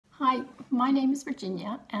Hi, my name is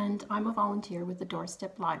Virginia and I'm a volunteer with the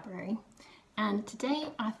Doorstep Library, and today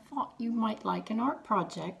I thought you might like an art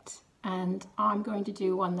project, and I'm going to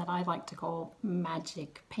do one that I like to call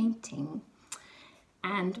magic painting.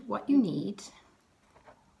 And what you need: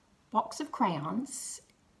 box of crayons,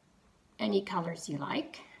 any colors you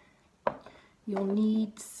like. You'll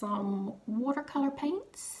need some watercolor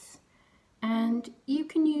paints, and you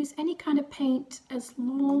can use any kind of paint as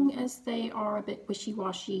long as they are a bit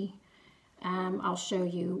wishy-washy. I'll show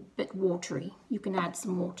you, a bit watery. You can add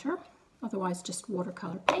some water, otherwise just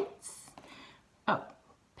watercolor paints. Oh,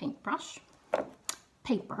 paintbrush,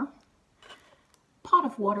 paper, pot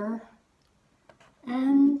of water,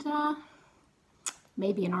 and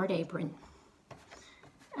maybe an art apron.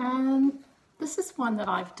 This is one that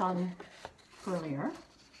I've done earlier,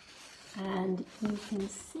 and you can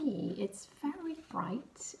see it's very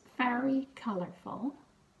bright, very colorful,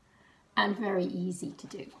 and very easy to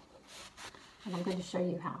do. And I'm going to show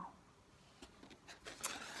you how.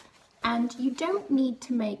 And you don't need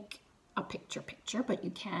to make a picture, but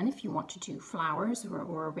you can if you want to do flowers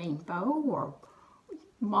or a rainbow, or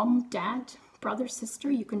mom, dad, brother,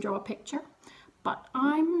 sister, you can draw a picture. But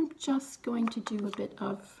I'm just going to do a bit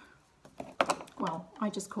of, well,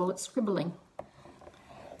 I just call it scribbling.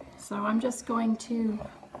 So I'm just going to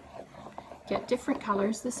get different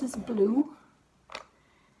colors. This is blue.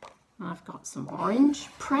 I've got some orange.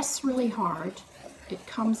 Press really hard. It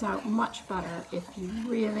comes out much better if you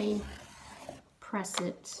really press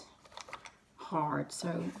it hard.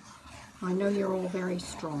 So I know you're all very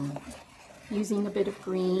strong. Using a bit of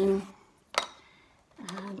green,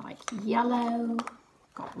 like yellow.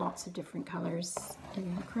 Got lots of different colors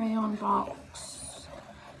in the crayon box.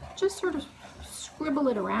 Just sort of scribble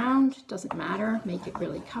it around, doesn't matter, make it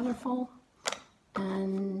really colorful.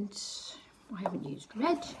 And I haven't used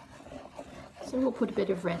red, so we'll put a bit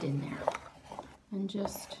of red in there. And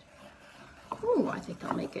just, ooh, I think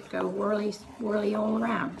I'll make it go whirly, whirly all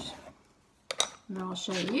around. And I'll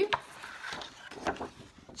show you.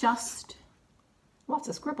 Just lots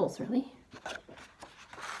of scribbles, really.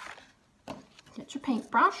 Get your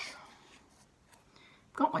paintbrush.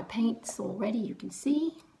 Got my paints all ready, you can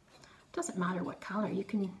see. Doesn't matter what color, you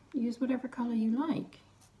can use whatever color you like.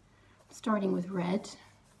 Starting with red.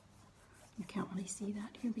 You can't really see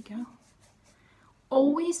that. Here we go.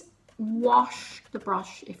 Always wash the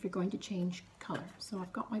brush if you're going to change color. So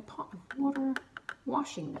I've got my pot of water,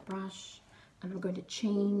 washing the brush, and I'm going to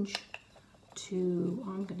change to,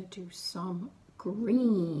 I'm going to do some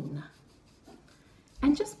green.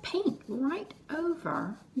 And just paint right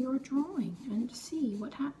over your drawing and see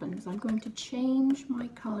what happens. I'm going to change my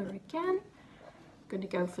color again. I'm going to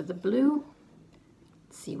go for the blue.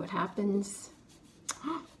 See what happens.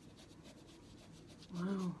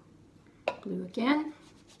 Wow. Blue again.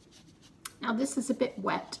 Now this is a bit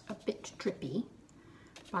wet, a bit drippy,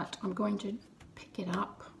 but I'm going to pick it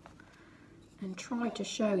up and try to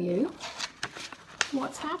show you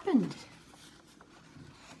what's happened.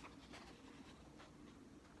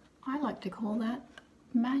 I like to call that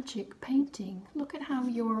magic painting. Look at how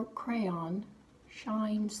your crayon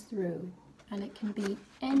shines through, and it can be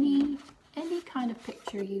any kind of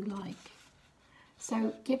picture you like.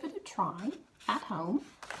 So give it a try at home,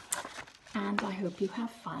 and I hope you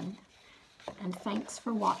have fun. And thanks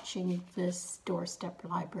for watching this Doorstep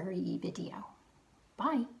Library video.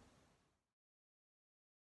 Bye.